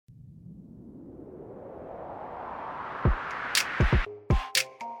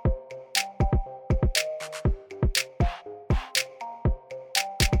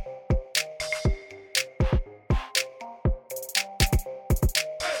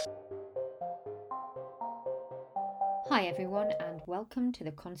Hi everyone, and welcome to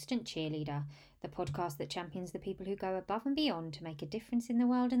The Constant Cheerleader, the podcast that champions the people who go above and beyond to make a difference in the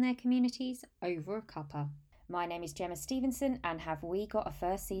world and their communities over a cuppa. My name is Gemma Stevenson, and have we got a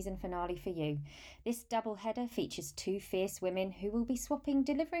first season finale for you? This double header features two fierce women who will be swapping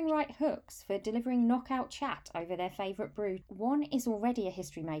delivering right hooks for delivering knockout chat over their favourite brew. One is already a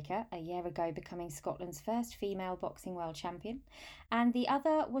history maker, a year ago becoming Scotland's first female boxing world champion, and the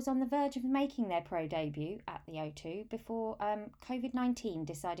other was on the verge of making their pro debut at the O2 before COVID-19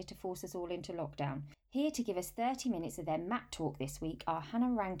 decided to force us all into lockdown. Here to give us 30 minutes of their mat talk this week are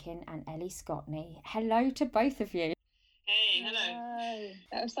Rankin and Ellie Scotney. Hello to both of you. Hey, hello.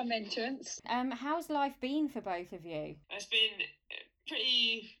 That was some entrance. How's life been for both of you? It's been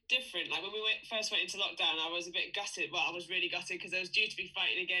pretty different. Like when we first went into lockdown, I was a bit gutted. Well, I was really gutted because I was due to be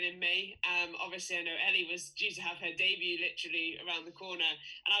fighting again in May. Obviously, I know Ellie was due to have her debut literally around the corner,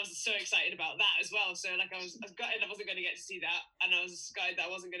 and I was so excited about that as well. So like I was gutted I wasn't going to get to see that, and I was gutted that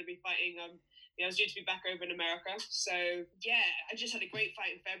I wasn't going to be fighting. I was due to be back over in America. So, yeah, I just had a great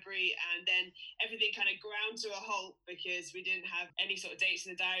fight in February, and then everything kind of ground to a halt because we didn't have any sort of dates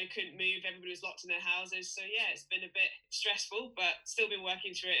in the diary, couldn't move, everybody was locked in their houses. So, yeah, it's been a bit stressful, but still been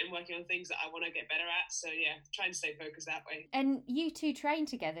working through it and working on things that I want to get better at. So, yeah, trying to stay focused that way. And you two train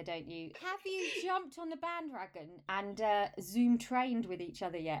together, don't you? Have you jumped on the bandwagon and Zoom trained with each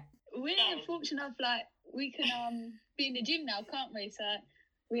other yet? We're fortunate enough, we can be in the gym now, can't we? So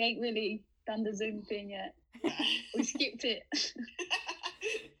we ain't really done the Zoom thing yet. We skipped it.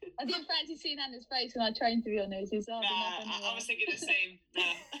 I didn't fancy seeing Hannah's face when I trained, to be honest. I was thinking the same.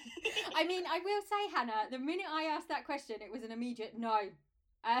 I mean, I will say, Hannah, the minute I asked that question, it was an immediate no.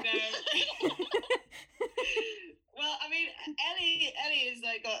 No. Well, I mean, Ellie is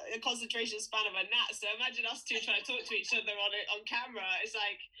like got a concentration span of a gnat, so imagine us two trying to talk to each other on camera. It's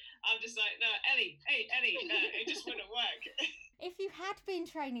like, I'm just like, no, Ellie, hey, Ellie, it just wouldn't work. If you had been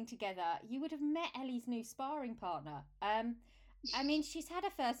training together, you would have met Ellie's new sparring partner. I mean, she's had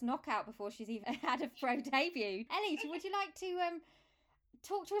her first knockout before she's even had a pro debut. Ellie, would you like to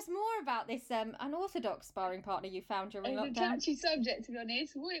talk to us more about this unorthodox sparring partner you found during lockdown? It was a touchy subject, to be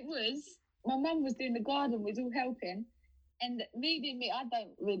honest. What it was, my mum was doing the garden, we was all helping, and me, I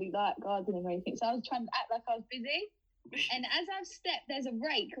don't really like gardening or anything, so I was trying to act like I was busy. And as I've stepped, there's a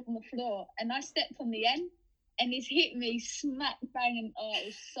rake on the floor, and I stepped on the end, and it's hit me smack bang, and oh, it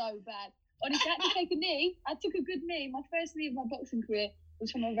was so bad. Honestly, I had to take a knee. I took a good knee. My first knee of my boxing career was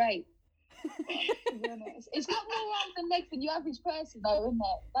from a rake. To be honest, it's not more arms and legs than your average person, though, isn't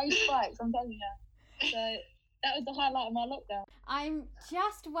it? Those spikes, I'm telling you. So that was the highlight of my lockdown. I'm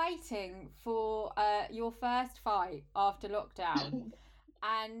just waiting for your first fight after lockdown.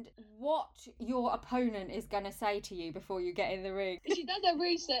 And what your opponent is going to say to you before you get in the ring. If she does her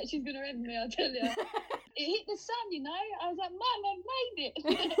research, she's going to end me, I'll tell you. It hit the sun, you know. I was like, Mum, I made it.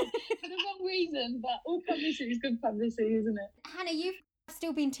 For the wrong reason, but all publicity is good publicity, isn't it? Hannah, you've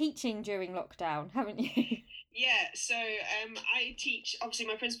still been teaching during lockdown, haven't you? Yeah, so I teach, obviously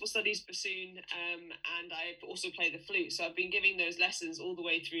my principal studies bassoon, and I also play the flute, so I've been giving those lessons all the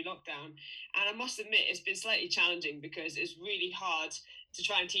way through lockdown, and I must admit it's been slightly challenging because it's really hard to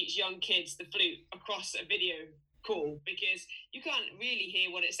try and teach young kids the flute across a video call because you can't really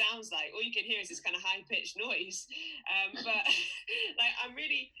hear what it sounds like. All you can hear is this kind of high-pitched noise, but like I'm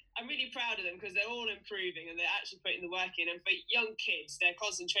really proud of them because they're all improving and they're actually putting the work in, and for young kids their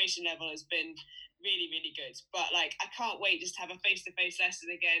concentration level has been really, really good. But like I can't wait just to have a face-to-face lesson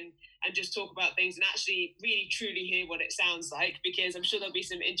again and just talk about things and actually really truly hear what it sounds like, because I'm sure there'll be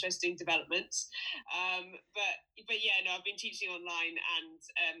some interesting developments. But yeah, no, I've been teaching online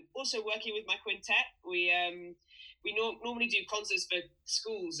and also working with my quintet. We normally do concerts for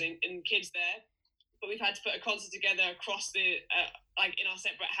schools and kids there, but we've had to put a concert together across the like in our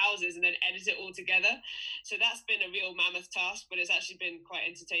separate houses and then edit it all together. So that's been a real mammoth task, but it's actually been quite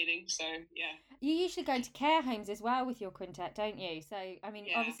entertaining. So yeah. You usually go into care homes as well with your quintet, don't you? So I mean,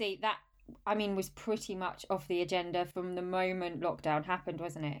 Obviously that was pretty much off the agenda from the moment lockdown happened,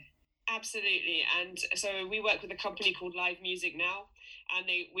 wasn't it? Absolutely. And so we work with a company called Live Music Now, and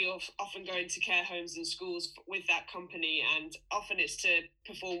we often go into care homes and schools with that company, and often it's to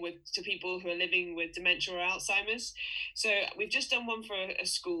perform to people who are living with dementia or Alzheimer's. So we've just done one for a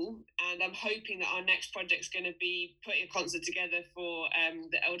school, and I'm hoping that our next project's going to be putting a concert together for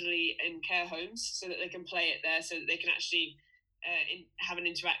the elderly in care homes so that they can play it there, so that they can actually have an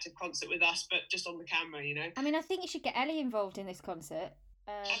interactive concert with us, but just on the camera, you know. I mean, I think you should get Ellie involved in this concert.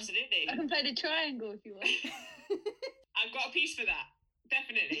 Absolutely. I can play the triangle if you want. I've got a piece for that.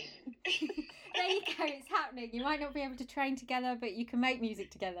 Definitely. There you go, it's happening. You might not be able to train together, but you can make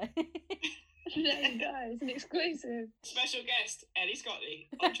music together. There you go. It's an exclusive. Special guest, Ellie Scotney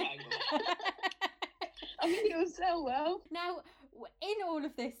on Triangle. I think it will sell well. Now, in all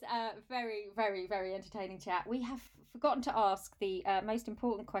of this very, very, very entertaining chat, we have forgotten to ask the most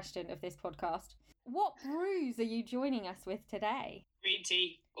important question of this podcast. What brews are you joining us with today? Green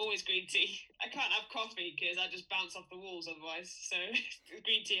tea. Always green tea. I can't have coffee because I just bounce off the walls otherwise. So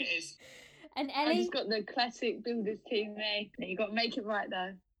green tea it is. And I Ellie, just got the classic builder's tea, mate. You got to make it right,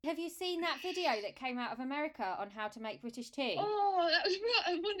 though. have you seen that video that came out of America on how to make British tea? Oh, that was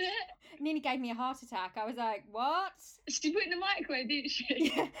right, wasn't it? It nearly gave me a heart attack. I was like, what? She put it in the microwave, didn't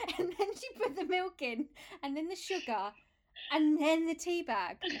she? Yeah. And then she put the milk in, and then the sugar, and then the tea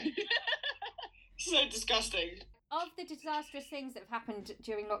bag. So disgusting. Of the disastrous things that have happened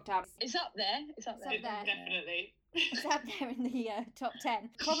during lockdown, It's up there. It's up there. It's up there. Definitely. it's up there in the top 10,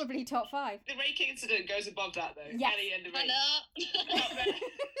 probably top 5. The rake incident goes above that though. Yes. Ellie and the rake. Hello.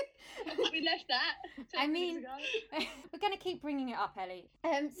 We left that. I mean, we're going to keep bringing it up, Ellie.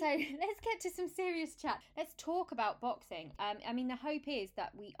 So let's get to some serious chat. Let's talk about boxing. I mean, the hope is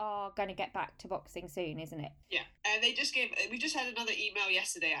that we are going to get back to boxing soon, isn't it? Yeah. We just had another email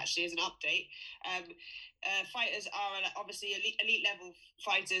yesterday actually as an update. Fighters are obviously elite level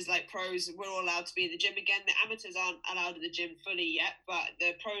fighters like pros. We're all allowed to be in the gym again. The amateurs aren't allowed in the gym fully yet, but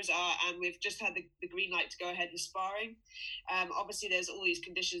the pros are, and we've just had the green light to go ahead with sparring. Obviously there's all these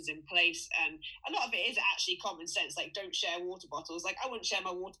conditions in place, and a lot of it is actually common sense, like don't share water bottles. Like I wouldn't share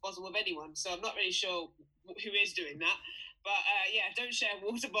my water bottle with anyone, so I'm not really sure who is doing that. But don't share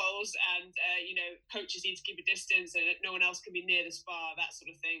water bottles, and coaches need to keep a distance, and no one else can be near the spar, that sort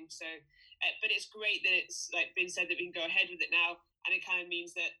of thing. So, but it's great that it's like been said that we can go ahead with it now, and it kind of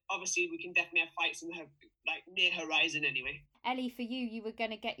means that obviously we can definitely have fights in the near horizon anyway. Ellie, for you were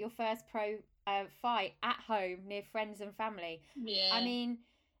going to get your first pro fight at home near friends and family. Yeah. I mean,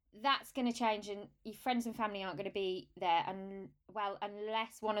 that's going to change, and your friends and family aren't going to be there,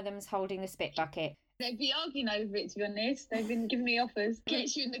 unless one of them's holding the spit bucket. They'd be arguing over it, to be honest. They've been giving me offers.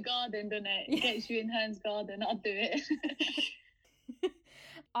 Gets you in the garden, doesn't it? Yeah. Gets you in Hearn's garden. I'd do it.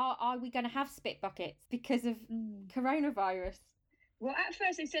 Are we going to have spit buckets because of coronavirus? Well, at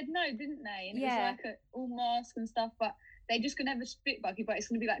first they said no, didn't they? And Yeah. it was like all mask and stuff, but they're just going to have a spit bucket, but it's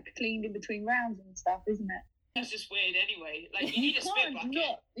going to be like cleaned in between rounds and stuff, isn't it? That's just weird anyway. Like you need a spit can't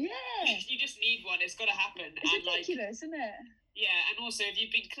bucket. Yeah. You just need one. It's got to happen. It's and ridiculous, isn't it? Yeah, and also if you've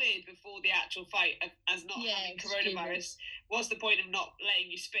been cleared before the actual fight as not having it's coronavirus, what's the point of not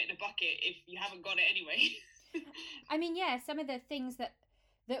letting you spit in a bucket if you haven't got it anyway? I mean, yeah, some of the things that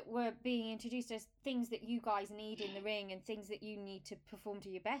were being introduced as things that you guys need in the ring and things that you need to perform to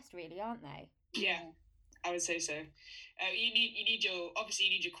your best, really, aren't they? Yeah, I would say so. You need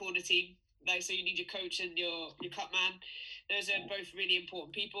your corner team. Like, so you need your coach and your cut man. Those are both really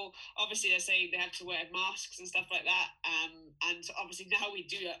important people. Obviously, they're saying they have to wear masks and stuff like that. And obviously now we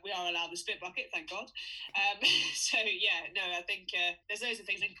are allowed the spit bucket, thank God. So yeah, no, I think there's loads of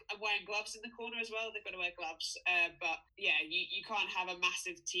things. I'm wearing gloves in the corner as well. They've got to wear gloves. But yeah, you can't have a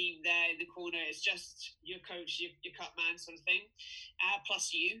massive team there in the corner. It's just your coach, your cut man sort of thing,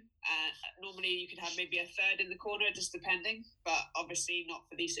 plus you. Normally you could have maybe a third in the corner, just depending, but obviously not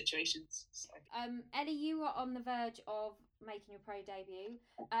for these situations. So. Ellie, you were on the verge of making your pro debut.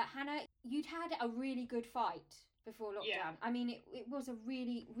 Hannah, you'd had a really good fight before lockdown. Yeah. I mean, it was a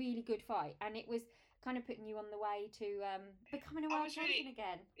really, really good fight, and it was kind of putting you on the way to becoming a world champion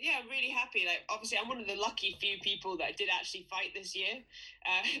again. Yeah, I'm really happy. Like, obviously, I'm one of the lucky few people that did actually fight this year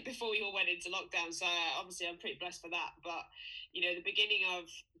before we all went into lockdown. So obviously, I'm pretty blessed for that. But you know, the beginning of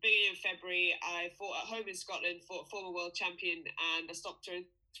February, I fought at home in Scotland, fought a former world champion, and I stopped her in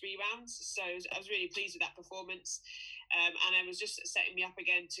 3 rounds. So I was really pleased with that performance. And it was just setting me up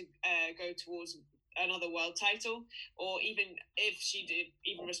again to go towards another world title, or even if she did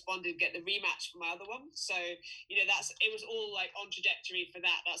even responded, get the rematch for my other one. So you know, it was all like on trajectory for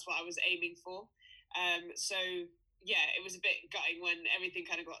that. That's what I was aiming for. So yeah, it was a bit gutting when everything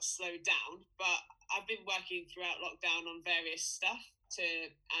kind of got slowed down, but I've been working throughout lockdown on various stuff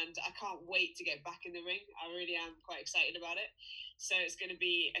and I can't wait to get back in the ring. I really am quite excited about it. So it's going to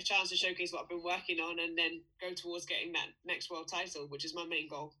be a chance to showcase what I've been working on and then go towards getting that next world title, which is my main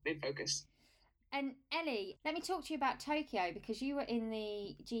goal, main focus. And Ellie, let me talk to you about Tokyo, because you were in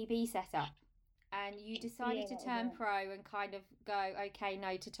the GB setup and you decided to turn pro and kind of go, okay,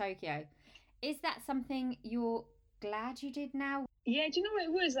 no to Tokyo. Is that something you're glad you did now? Yeah, do you know what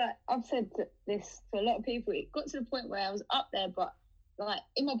it was? Like, I've said this to a lot of people. It got to the point where I was up there, but like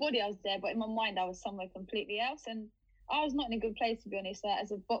in my body I was there, but in my mind I was somewhere completely else. And I was not in a good place, to be honest, like,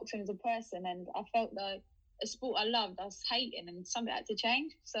 as a boxer and as a person. And I felt like a sport I loved, I was hating, and something had to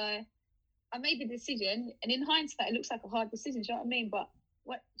change. So I made the decision, and in hindsight, it looks like a hard decision. Do you know what I mean? But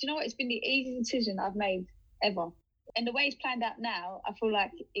do you know what? It's been the easiest decision I've made ever. And the way it's planned out now, I feel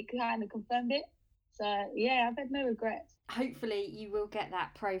like it kind of confirmed it. So yeah, I've had no regrets. Hopefully you will get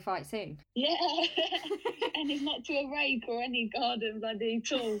that pro fight soon. Yeah, and it's not to a rake or any garden bloody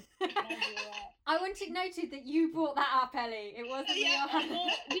tool. I want it noted that you brought that up, Ellie. It wasn't me. Well,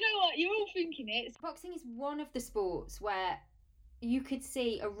 do you know what? You're all thinking it. Boxing is one of the sports where you could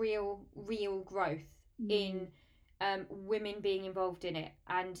see a real growth in women being involved in it,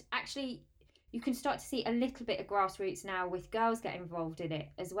 and actually you can start to see a little bit of grassroots now with girls getting involved in it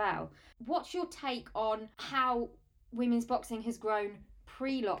as well. What's your take on how women's boxing has grown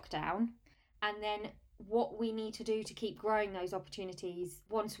pre-lockdown, and then what we need to do to keep growing those opportunities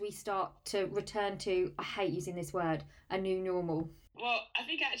once we start to return to, I hate using this word, a new normal? Well, I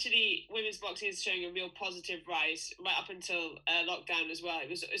think actually women's boxing is showing a real positive rise right up until lockdown as well.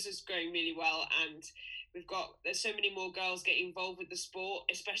 It's just growing really well, and there's so many more girls getting involved with the sport,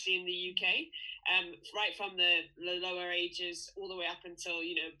 especially in the UK. Right from the lower ages all the way up until,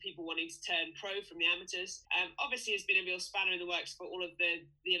 people wanting to turn pro from the amateurs. Obviously, it's been a real spanner in the works for all of the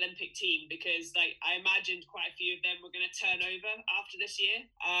Olympic team, because I imagined quite a few of them were going to turn over after this year.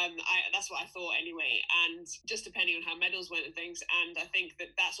 That's what I thought anyway, and just depending on how medals went and things. And I think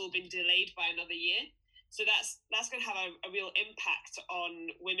that's all been delayed by another year. So that's going to have a real impact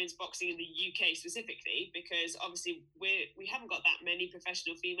on women's boxing in the UK specifically, because obviously we haven't got that many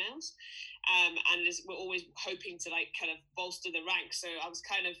professional females, and we're always hoping to kind of bolster the ranks. So I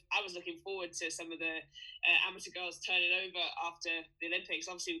was looking forward to some of the amateur girls turning over after the Olympics.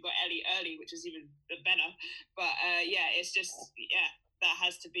 Obviously we've got Ellie early, which is even better. But it's just that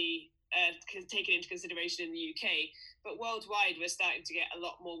has to be taken into consideration in the UK. But worldwide, we're starting to get a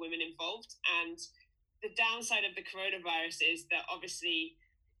lot more women involved, and the downside of the coronavirus is that obviously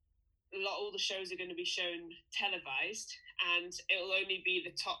all the shows are going to be shown televised, and it'll only be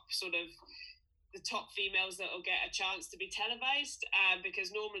the top females that will get a chance to be televised, because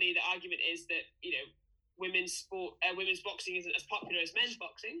normally the argument is that women's boxing isn't as popular as men's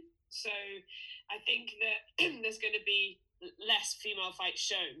boxing. So I think that there's going to be less female fights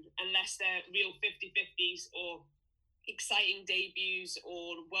shown unless they're real 50-50s or exciting debuts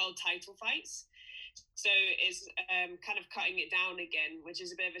or world title fights. So it's kind of cutting it down again, which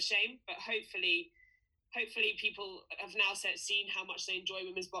is a bit of a shame. But hopefully people have now seen how much they enjoy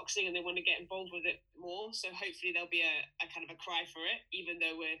women's boxing and they want to get involved with it more. So hopefully there'll be a kind of a cry for it, even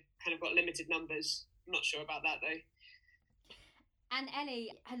though we're kind of got limited numbers. I'm not sure about that though. And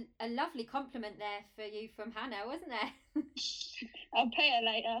Ellie, a lovely compliment there for you from Hannah, wasn't there? I'll pay her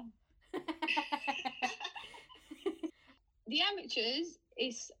later. The amateurs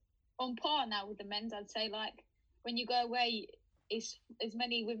is on par now with the men's. I'd say, when you go away, it's as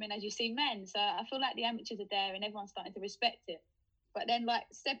many women as you see men. So I feel like the amateurs are there and everyone's starting to respect it. But then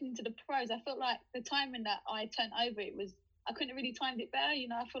stepping into the pros, I felt like the timing that I turned over, I couldn't have really timed it better.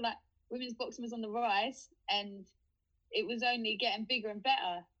 I feel like women's boxing was on the rise and it was only getting bigger and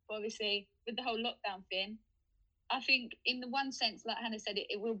better. But obviously with the whole lockdown thing, I think in the one sense, like Hannah said,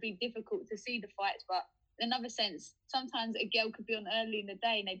 it will be difficult to see the fights, but in another sense, sometimes a girl could be on early in the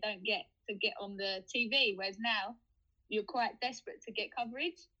day and they don't get on the TV, whereas now you're quite desperate to get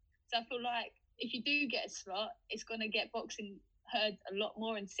coverage. So I feel like if you do get a slot, it's going to get boxing heard a lot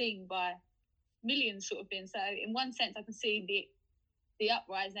more and seen by millions sort of thing. So in one sense, I can see the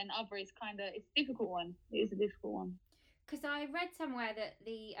uprise, and other is it's a difficult one. It is a difficult one. Because I read somewhere that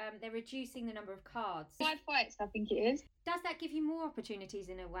they're reducing the number of cards. 5 fights, I think it is. Does that give you more opportunities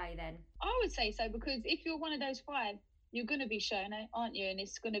in a way then? I would say so, because if you're one of those 5, you're going to be shown, aren't you? And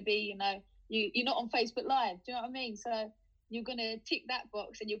it's going to be, you're not on Facebook Live. Do you know what I mean? So you're going to tick that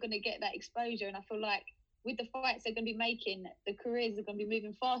box and you're going to get that exposure. And I feel like with the fights they're going to be making, the careers are going to be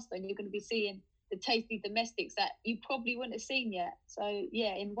moving faster, and you're going to be seeing the tasty domestics that you probably wouldn't have seen yet. So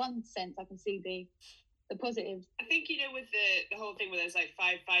yeah, in one sense, I can see the positives. I think, with the whole thing where there's 5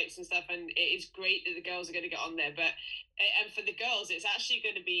 fights and stuff, and it is great that the girls are going to get on there, but and for the girls it's actually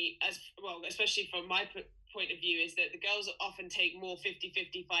going to be, as well, especially from my point of view, is that the girls often take more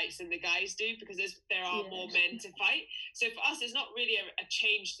 50-50 fights than the guys do, because there are more men to fight. So for us, it's not really a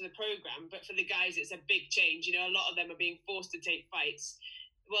change to the program, but for the guys it's a big change. A lot of them are being forced to take fights.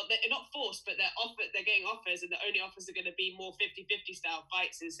 Well, they're not forced, but they're getting offers, and the only offers are going to be more 50-50 style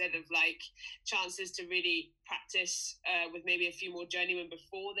fights instead of chances to really practice with maybe a few more journeymen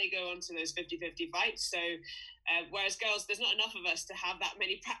before they go on to those 50-50 fights. So whereas girls, there's not enough of us to have that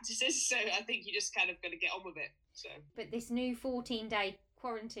many practices. So I think you just kind of got to get on with it. So, but this new 14-day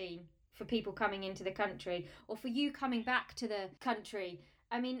quarantine for people coming into the country, or for you coming back to the country,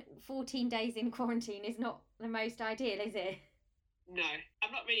 I mean, 14 days in quarantine is not the most ideal, is it? No,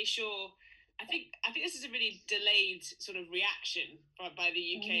 I'm not really sure. I think this is a really delayed sort of reaction by the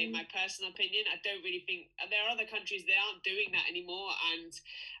UK, in my personal opinion. I don't really think there are other countries that aren't doing that anymore, and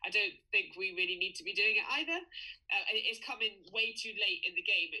I don't think we really need to be doing it either. It's coming way too late in the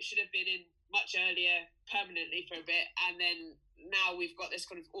game. It should have been in much earlier, permanently for a bit, and then now we've got this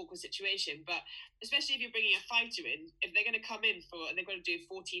kind of awkward situation. But especially if you're bringing a fighter in, if they're going to come in and they're going to do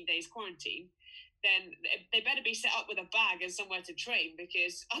 14 days quarantine, then they better be set up with a bag and somewhere to train,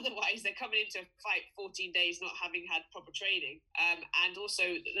 because otherwise they're coming into a fight 14 days not having had proper training. And also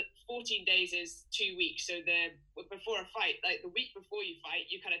 14 days is 2 weeks. So before a fight, like the week before you fight,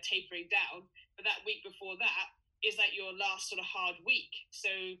 you're kind of tapering down. But that week before that is like your last sort of hard week.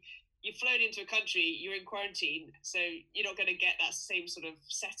 So you've flown into a country, you're in quarantine, so you're not going to get that same sort of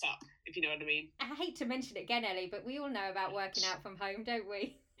setup, if you know what I mean. I hate to mention it again, Ellie, but we all know about working out from home, don't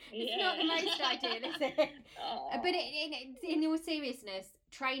we? It's not the most ideal, is it? But in all seriousness,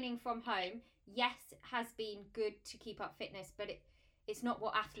 training from home, yes, has been good to keep up fitness, but it's not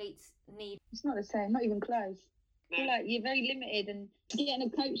what athletes need. It's not the same, not even close. No. I feel like you're very limited, and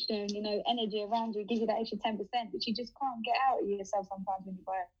getting a coach there and, energy around you gives you that extra 10%, which you just can't get out of yourself sometimes when you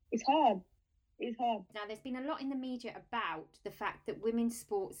buy it. It's hard. It's hard. Now, there's been a lot in the media about the fact that women's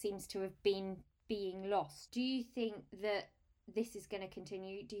sport seems to have been being lost. Do you think that this is going to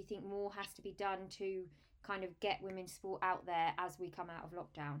continue? Do you think more has to be done to kind of get women's sport out there as we come out of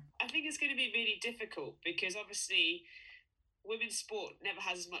lockdown? I think it's going to be really difficult, because obviously women's sport never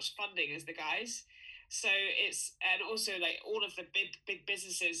has as much funding as the guys. So and also like all of the big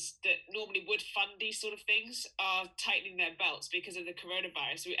businesses that normally would fund these sort of things are tightening their belts because of the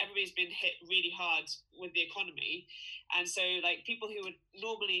coronavirus. So everybody's been hit really hard with the economy. And so like people who would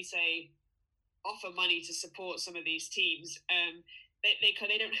normally say offer money to support some of these teams,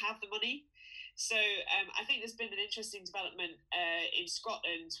 they don't have the money. So I think there's been an interesting development in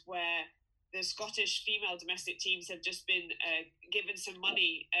Scotland, where the Scottish female domestic teams have just been given some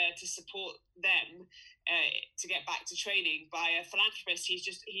money to support them to get back to training by a philanthropist. He's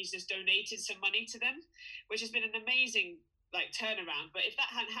just donated some money to them, which has been an amazing like turnaround. But if that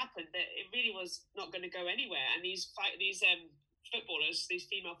hadn't happened, it really was not going to go anywhere. And these footballers, these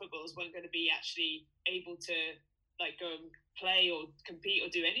female footballers, weren't going to be actually able to like go and play or compete or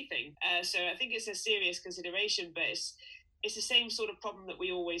do anything. So I think it's a serious consideration, but it's the same sort of problem that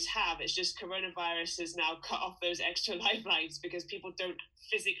we always have. It's just coronavirus has now cut off those extra lifelines because people don't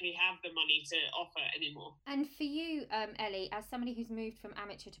physically have the money to offer anymore. And for you, Ellie, as somebody who's moved from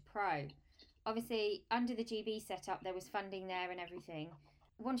amateur to pro, obviously under the GB setup there was funding there and everything.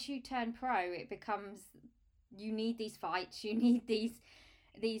 Once you turn pro, it becomes, you need these fights, you need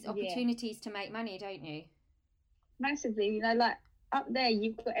these opportunities to make money, don't you? Massively, like up there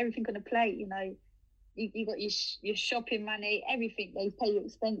you've got everything on a plate, you got your shopping money, everything. They pay your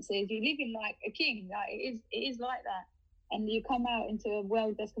expenses. You're living like a king. Like it is like that. And you come out into a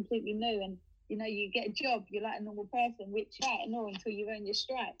world that's completely new, and you get a job. You're like a normal person, which and all until you earn your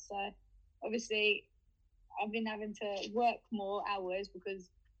stripes. So obviously, I've been having to work more hours because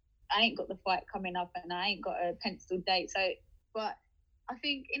I ain't got the fight coming up, and I ain't got a penciled date. So, but I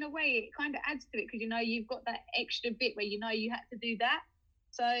think in a way it kind of adds to it, because you've got that extra bit where you had to do that.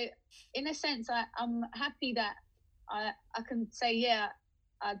 So in a sense, I'm happy that I can say,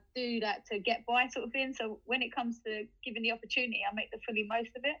 I do that to get by sort of thing. So when it comes to giving the opportunity, I make the fully most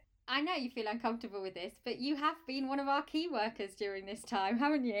of it. I know you feel uncomfortable with this, but you have been one of our key workers during this time,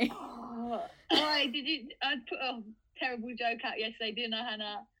 haven't you? Oh, did you? I put a terrible joke out yesterday, didn't I,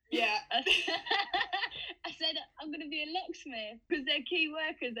 Hannah? Yeah. I said I'm going to be a locksmith because they're key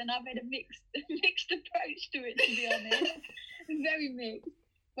workers, and I've had a mixed approach to it, to be honest. Very mixed.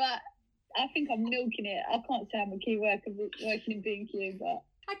 But I think I'm milking it. I can't say I'm a key worker working in B&Q, but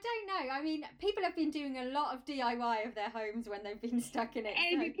I don't know. I mean, people have been doing a lot of DIY of their homes when they've been stuck in it.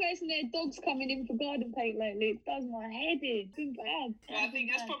 Every person, their dog's coming in for garden paint lately. It does my head in. It's been bad. Well, I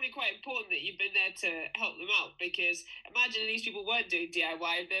think that's probably quite important that you've been there to help them out, because imagine these people weren't doing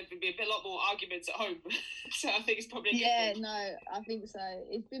DIY, there'd be a lot more arguments at home. So I think it's probably a good thing. No, I think so.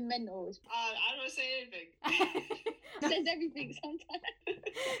 It's been mental. I don't want to say anything. It says everything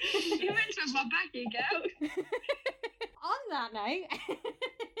sometimes. You're meant to have my backing, girl. On that note,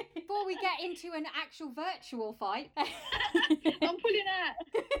 before we get into an actual virtual fight, I'm pulling out.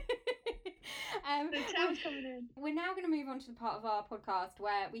 The towel's coming in. We're now going to move on to the part of our podcast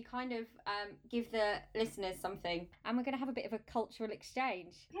where we kind of give the listeners something, and we're going to have a bit of a cultural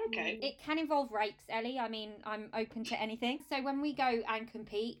exchange. Okay. It can involve rakes, Ellie. I mean, I'm open to anything. So when we go and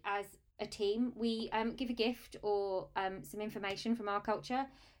compete as a team, we give a gift or some information from our culture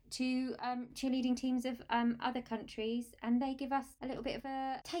to cheerleading teams of other countries, and they give us a little bit of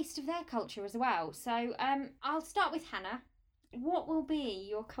a taste of their culture as well. So I'll start with Hannah. What will be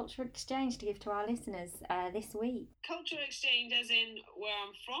your cultural exchange to give to our listeners this week? Cultural exchange as in where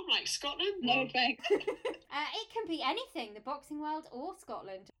I'm from, like Scotland? No thanks. It can be anything, the boxing world or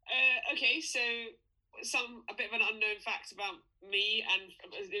Scotland. Okay, so a bit of an unknown fact about me and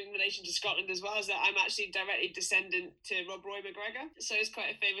in relation to Scotland as well is that I'm actually directly descendant to Rob Roy McGregor, so he's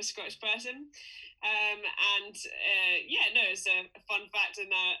quite a famous Scottish person. It's a fun fact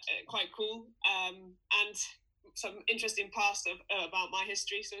and quite cool, and some interesting past about my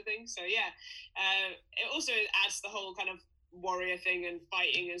history sort of thing. So it also adds the whole kind of warrior thing and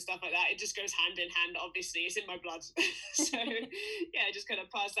fighting and stuff like that. It just goes hand in hand, obviously. It's in my blood. So just kind of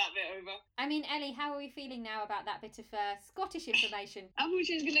pass that bit over. I mean, Ellie, how are we feeling now about that bit of Scottish information? I thought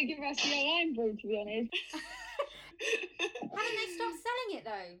she was going to give us the line brew, to be honest. Haven't they stopped selling it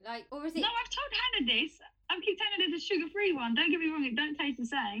though? Or is it? No, I've told Hannah this. I keep telling her there's a sugar-free one. Don't get me wrong, it don't taste the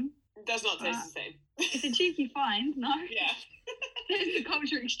same. It does not taste the same. It's a cheeky find, no? Yeah. There's the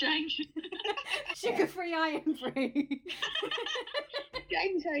culture exchange. Sugar-free iron brew.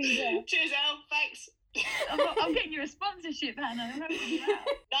 James, how you doing? Cheers, Elle. Thanks. I'm getting you a sponsorship, Hannah. I'm helping you out.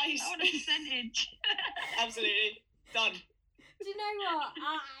 Nice. I want a percentage. Absolutely. Done. Do you know what?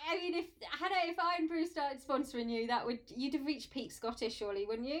 I mean, if Iron Brew started sponsoring you, you'd have reached peak Scottish, surely,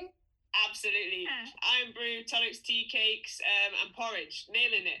 wouldn't you? Absolutely. Yeah. Iron brew, tonics, tea cakes, and porridge.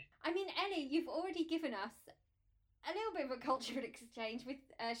 Nailing it. I mean, Ellie, you've already given us a little bit of a cultural exchange with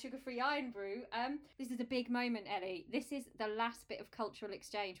sugar-free Iron Brew. This is a big moment, Ellie. This is the last bit of cultural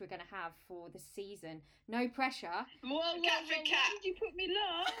exchange we're going to have for the season. No pressure. Why did you put me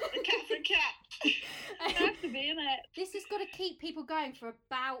last? The cat for cat. It has to be, innit? This has got to keep people going for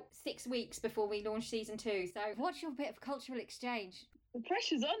about 6 weeks before we launch season 2. So what's your bit of cultural exchange? The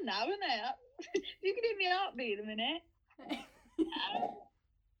pressure's on now, isn't it? You can hear me heartbeat in a minute.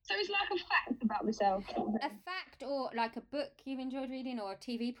 So it's like a fact about myself. A fact or like a book you've enjoyed reading or a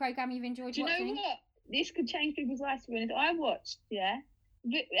TV programme you've enjoyed watching? Do you know what? This could change people's lives, to be honest. I watched,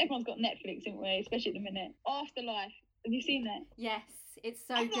 everyone's got Netflix, haven't we? Especially at the minute. Afterlife. Have you seen that? Yes, it's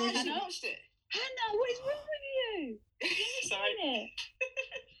so I've good. not actually watched it. Hannah, what is wrong with you? Sorry.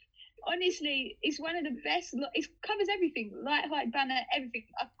 Honestly, it's one of the best. It covers everything. Light, height, banner, everything.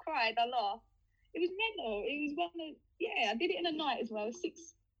 I cried, I laughed. It was mental. It was one of, I did it in a night as well.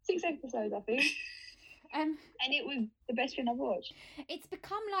 Six episodes, I think. And it was the best thing I've watched. It's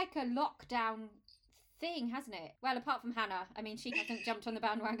become like a lockdown thing, hasn't it? Well, apart from Hannah. I mean, she hasn't jumped on the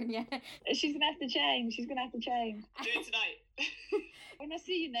bandwagon yet. She's going to have to change. Do it tonight. When I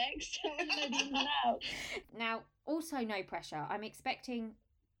see you next, I want to know the ins and outs. Now, also no pressure. I'm expecting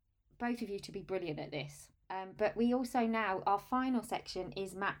both of you to be brilliant at this. But we also now, our final section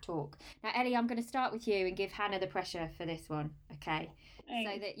is Map Talk. Now, Ellie, I'm going to start with you and give Hannah the pressure for this one, okay?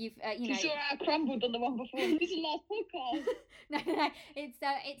 Thanks. So that you've, You saw how I crumbled on the one before. This is the last podcast. No.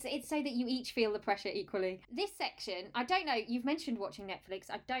 It's so that you each feel the pressure equally. This section, I don't know, you've mentioned watching Netflix.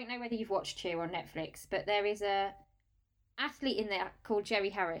 I don't know whether you've watched Cheer on Netflix, but there is a athlete in there called Jerry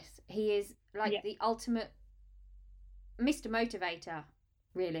Harris. He is the ultimate Mr. Motivator,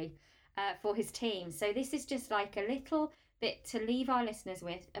 really. For his team. So this is just like a little bit to leave our listeners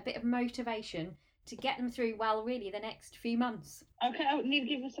with, a bit of motivation to get them through, really, the next few months. Okay, I need to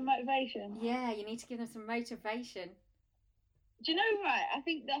give them some motivation. Yeah, you need to give them some motivation. Do you know, right, I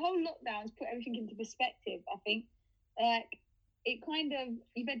think the whole lockdown's put everything into perspective, I think. It kind of,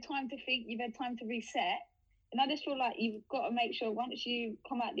 you've had time to think, you've had time to reset, and I just feel like you've got to make sure once you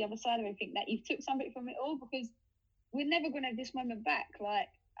come out the other side of everything that you've took something from it all, because we're never going to have this moment back.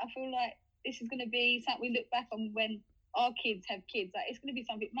 I feel like this is going to be something we look back on when our kids have kids. It's going to be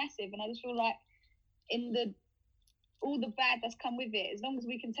something massive. And I just feel like all the bad that's come with it, as long as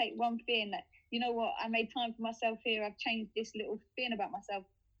we can take one thing that, you know what, I made time for myself here, I've changed this little thing about myself.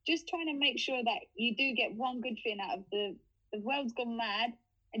 Just trying to make sure that you do get one good thing out of the world's gone mad,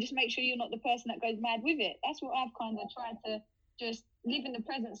 and just make sure you're not the person that goes mad with it. That's what I've kind of tried to just live in the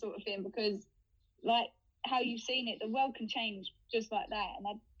present sort of thing, because how you've seen it, the world can change just like that.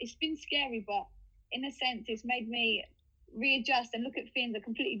 And it's been scary, but in a sense, it's made me readjust and look at things a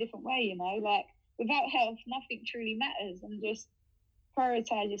completely different way, without health, nothing truly matters, and just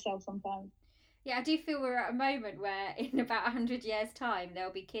prioritise yourself sometimes. Yeah, I do feel we're at a moment where in about 100 years' time,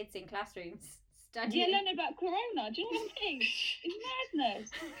 there'll be kids in classrooms studying. Yeah, learning about Corona. Do you know what I mean? It's madness.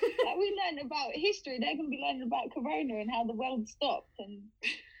 We learn about history. They're going to be learning about Corona and how the world stopped, and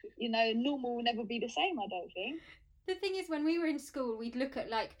normal will never be the same, I don't think. The thing is, when we were in school, we'd look at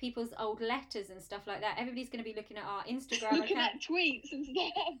like people's old letters and stuff like that. Everybody's going to be looking at our Instagram Looking account. at tweets and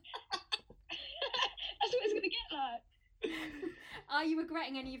stuff. That's what it's going to get like. Are you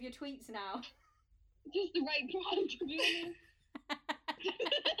regretting any of your tweets now? Just the right crime, to be honest.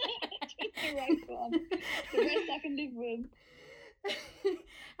 Just the right crime. The rest I can live with.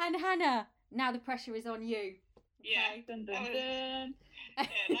 And Hannah, now the pressure is on you. Yeah. Okay. Dun, dun, dun.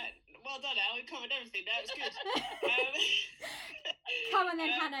 Yeah, well done, Elle. We covered everything. That was good. Come on then,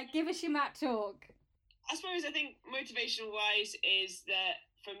 Hannah, give us your mat talk. I suppose I think motivational wise is that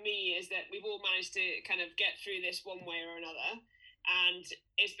for me is that we've all managed to kind of get through this one way or another, and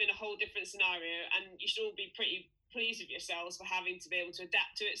it's been a whole different scenario, and you should all be pretty pleased with yourselves for having to be able to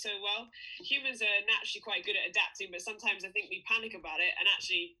adapt to it so well. Humans are naturally quite good at adapting, but sometimes I think we panic about it, and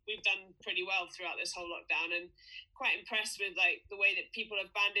actually we've done pretty well throughout this whole lockdown, and quite impressed with like the way that people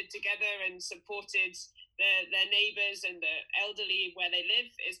have banded together and supported their neighbours and the elderly where they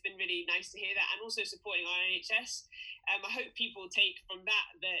live. It's been really nice to hear that, and also supporting our NHS. I hope people take from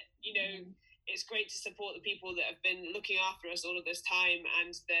that you know, it's great to support the people that have been looking after us all of this time,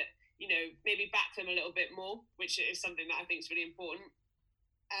 and that, you know, maybe back them a little bit more, which is something that I think is really important.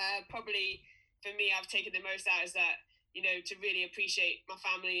 Probably for me, I've taken the most out is that, you know, to really appreciate my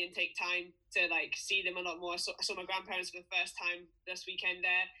family and take time to like see them a lot more. I saw my grandparents for the first time this weekend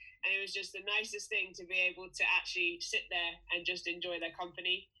there, and it was just the nicest thing to be able to actually sit there and just enjoy their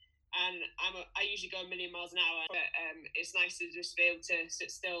company. And I usually go a million miles an hour, but it's nice to just be able to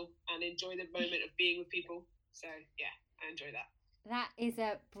sit still and enjoy the moment of being with people. So yeah, I enjoy that. That is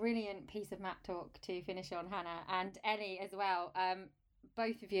a brilliant piece of mat talk to finish on, Hannah, and Ellie as well.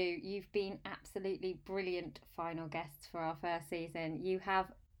 Both of you, you've been absolutely brilliant final guests for our first season. You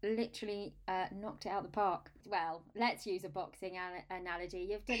have literally knocked it out the park. Well, let's use a boxing analogy.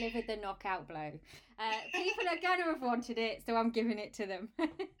 You've delivered the knockout blow. People are going to have wanted it, so I'm giving it to them.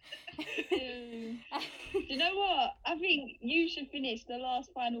 You know what? I think you should finish the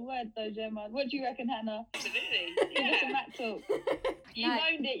last final word though, Gemma. What do you reckon, Hannah? Absolutely. Give us a mat talk. You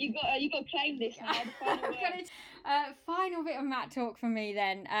owned it. You got to claim this now. The final word. Final bit of mat talk from me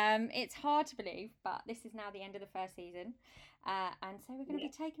then. It's hard to believe, but this is now the end of the first season. And so we're going to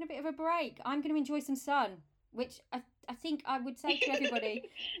be taking a bit of a break. I'm going to enjoy some sun, which I think I would say to everybody.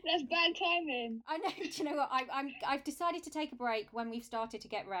 That's bad timing. I know. Do you know what? I've decided to take a break when we've started to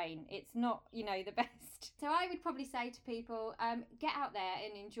get rain. It's not, you know, the best. So I would probably say to people, get out there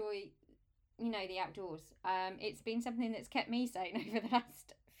and enjoy, you know, the outdoors. It's been something that's kept me sane over the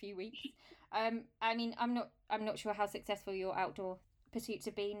last few weeks. I mean, I'm not sure how successful your outdoor pursuits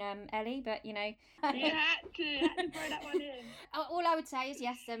have been, Ellie, but you know, you had to throw that one in. All I would say is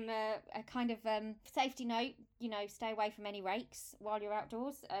yes, a kind of safety note, you know, stay away from any rakes while you're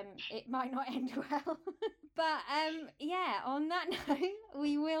outdoors. It might not end well. But yeah, on that note,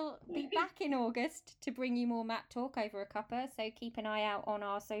 we will be back in August to bring you more mat talk over a cuppa, so keep an eye out on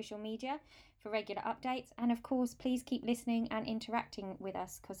our social media for regular updates, and of course please keep listening and interacting with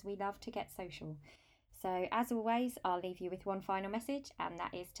us because we love to get social. So as always, I'll leave you with one final message, and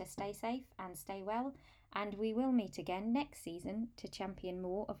that is to stay safe and stay well, and we will meet again next season to champion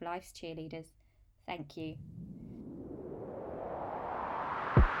more of life's cheerleaders. Thank you.